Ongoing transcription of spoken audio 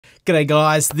G'day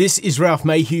guys, this is Ralph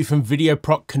Mayhew from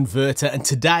VideoProc Converter, and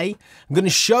today I'm going to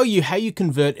show you how you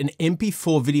convert an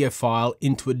MP4 video file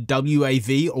into a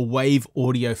WAV or WAV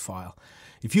audio file.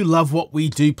 If you love what we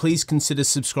do, please consider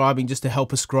subscribing just to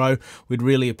help us grow. We'd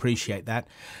really appreciate that.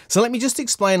 So let me just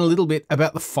explain a little bit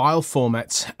about the file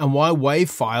formats and why WAV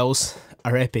files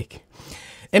are epic.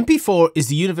 MP4 is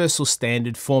the universal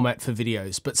standard format for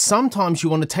videos, but sometimes you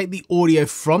want to take the audio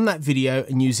from that video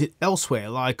and use it elsewhere,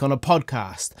 like on a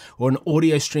podcast or an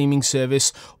audio streaming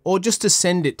service, or just to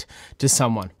send it to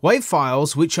someone. WAV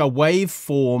files, which are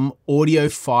waveform audio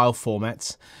file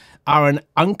formats, are an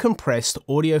uncompressed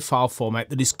audio file format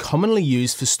that is commonly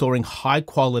used for storing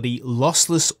high-quality,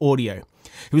 lossless audio.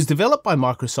 It was developed by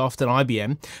Microsoft and IBM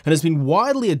and has been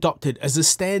widely adopted as a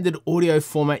standard audio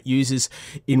format used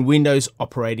in Windows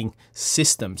operating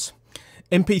systems.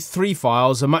 MP3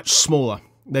 files are much smaller.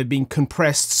 They've been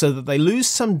compressed so that they lose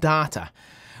some data,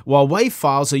 while WAV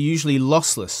files are usually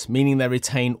lossless, meaning they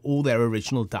retain all their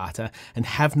original data and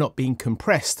have not been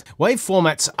compressed. WAV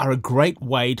formats are a great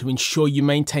way to ensure you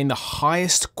maintain the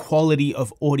highest quality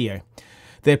of audio.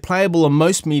 They're playable on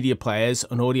most media players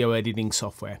and audio editing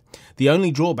software. The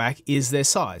only drawback is their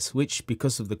size, which,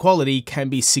 because of the quality, can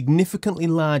be significantly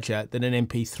larger than an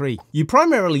MP3. You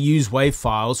primarily use WAV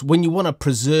files when you want to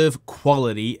preserve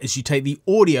quality as you take the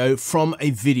audio from a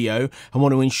video and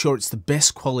want to ensure it's the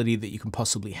best quality that you can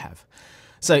possibly have.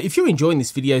 So if you're enjoying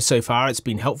this video so far, it's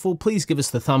been helpful, please give us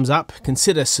the thumbs up,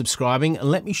 consider subscribing, and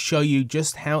let me show you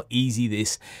just how easy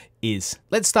this is.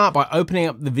 Let's start by opening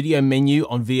up the video menu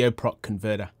on VideoProc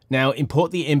Converter. Now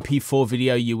import the MP4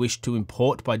 video you wish to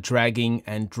import by dragging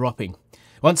and dropping.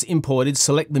 Once imported,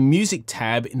 select the Music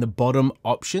tab in the bottom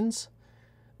options,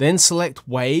 then select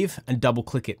WAV and double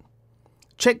click it.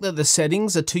 Check that the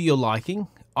settings are to your liking.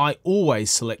 I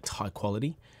always select high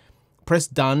quality. Press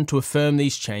done to affirm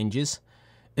these changes,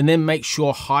 and then make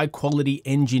sure high quality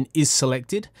engine is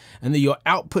selected and that your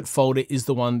output folder is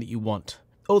the one that you want.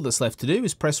 All that's left to do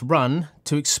is press run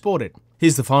to export it.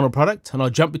 Here's the final product, and I'll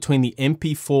jump between the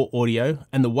MP4 audio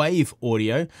and the WAV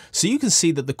audio so you can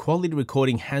see that the quality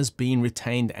recording has been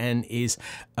retained and is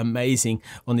amazing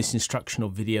on this instructional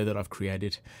video that I've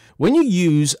created. When you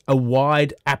use a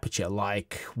wide aperture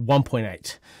like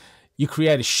 1.8, you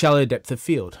create a shallow depth of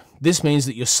field. This means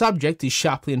that your subject is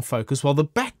sharply in focus while the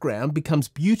background becomes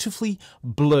beautifully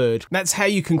blurred. That's how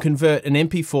you can convert an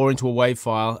MP4 into a WAV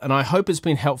file, and I hope it's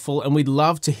been helpful, and we'd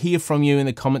love to hear from you in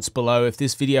the comments below if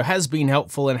this video has been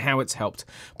helpful and how it's helped.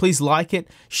 Please like it,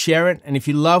 share it, and if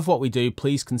you love what we do,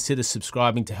 please consider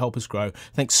subscribing to help us grow.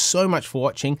 Thanks so much for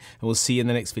watching, and we'll see you in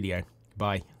the next video.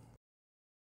 Bye.